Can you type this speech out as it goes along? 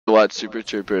watch Super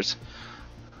Troopers.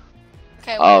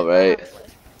 Okay. Alright.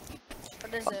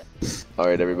 What is it?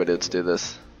 Alright, everybody, let's do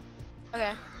this.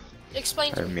 Okay.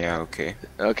 Explain to me. Meow, okay.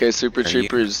 Okay, Super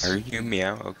Troopers. Are you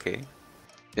meow, okay?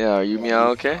 Yeah, are you meow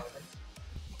okay?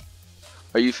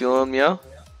 Are you feeling meow?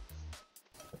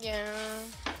 Yeah.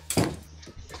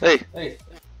 Hey.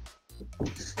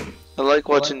 I like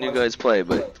watching you guys play,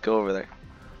 but go over there.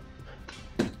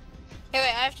 Hey,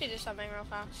 wait, I have to do something real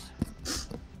fast.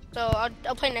 So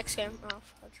I'll play next game. Oh,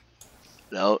 fudge.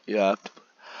 No, you have to.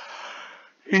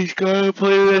 He's gonna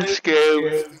play this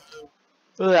game.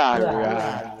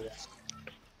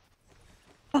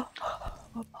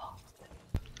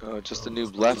 Oh, just a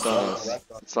noob left on us.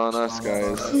 It's on us,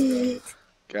 guys.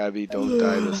 Gabby, don't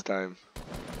die this time.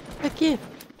 Heck yeah.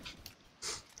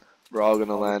 We're all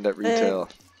gonna land at retail.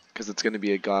 Because it's gonna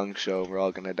be a gong show. We're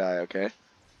all gonna die, okay?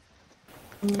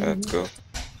 Let's go.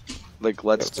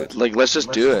 Let's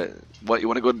just do it. What, you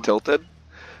wanna go to Tilted?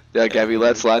 Yeah, Gabby,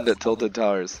 let's land at Tilted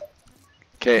Towers.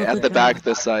 Okay, at the back,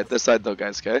 this side though,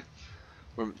 guys, okay?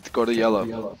 Go to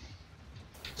yellow.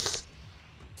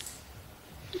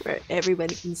 Right,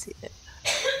 everybody can see it.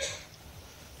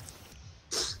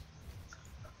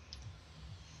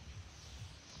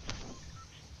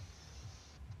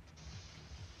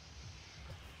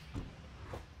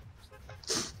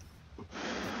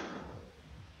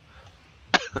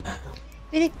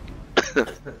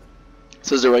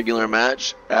 This is a regular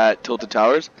match at Tilted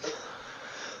Towers.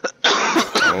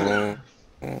 Oh,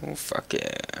 fuck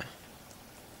yeah.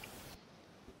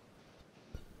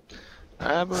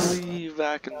 I believe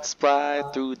I can fly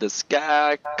through the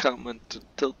sky, coming to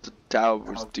Tilted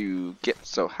Towers to get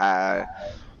so high.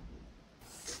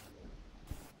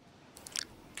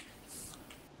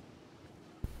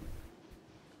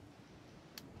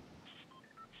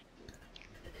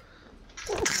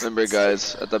 Remember,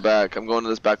 guys, at the back, I'm going to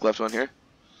this back left one here.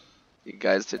 You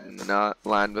guys did not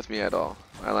land with me at all.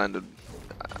 I landed.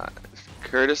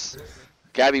 Curtis,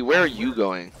 Gabby, where are you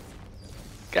going?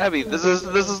 Gabby, this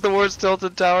is the worst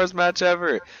Tilted Towers match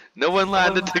ever. No one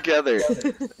landed together.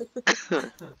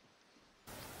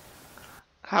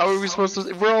 How are we supposed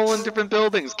to? We're all in different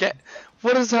buildings.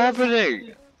 What is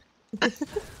happening?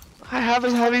 I have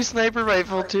a heavy sniper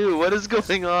rifle too. What is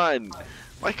going on?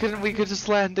 Why couldn't we just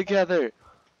land together?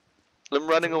 I'm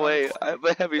running away. I have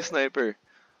a heavy sniper.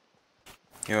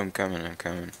 Yo, I'm coming.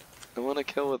 I want to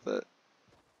kill with it.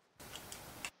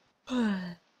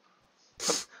 I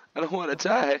don't want to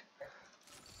die.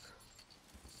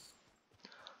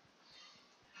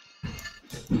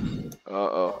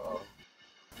 Uh-oh.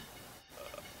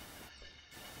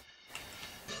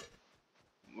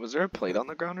 Was there a plate on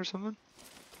the ground or something?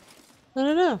 I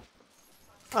don't know.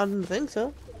 I didn't think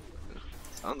so.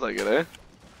 Sounds like it, eh?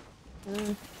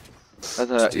 I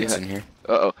thought Dude's in here.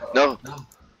 Uh-oh. No!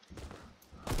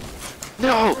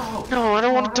 No! No, I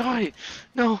don't want to die!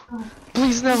 No!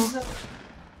 Please, no!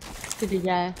 Did he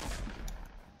die?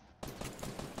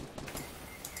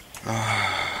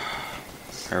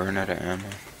 I ran out of ammo.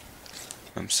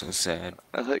 I'm so sad.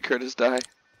 I let Curtis die.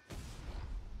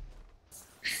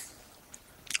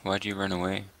 Why'd you run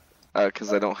away?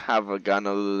 'Cause I don't have a gun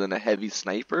other than a heavy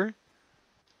sniper?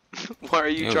 Why are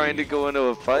you trying to go into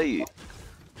a fight?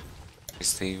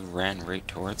 Because they ran right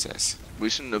towards us. We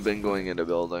shouldn't have been going into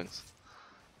buildings.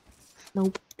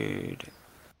 Nope. Dude.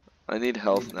 I need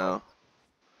health now.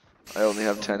 I only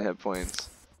have 10 hit points.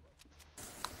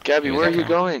 Gabby, where are you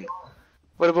going?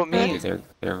 What about me? Hey,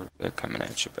 they're coming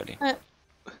at you, buddy. We're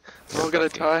all gonna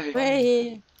die.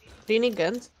 Wait. Do you need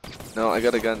guns? No, I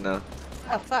got a gun now.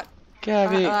 Oh fuck.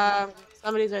 Gabby.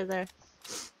 Somebody's right there.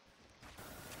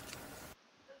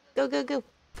 Go, go, go.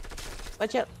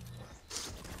 Watch out.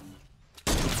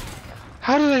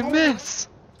 How did I miss?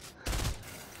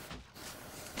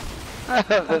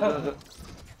 That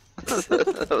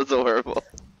was horrible.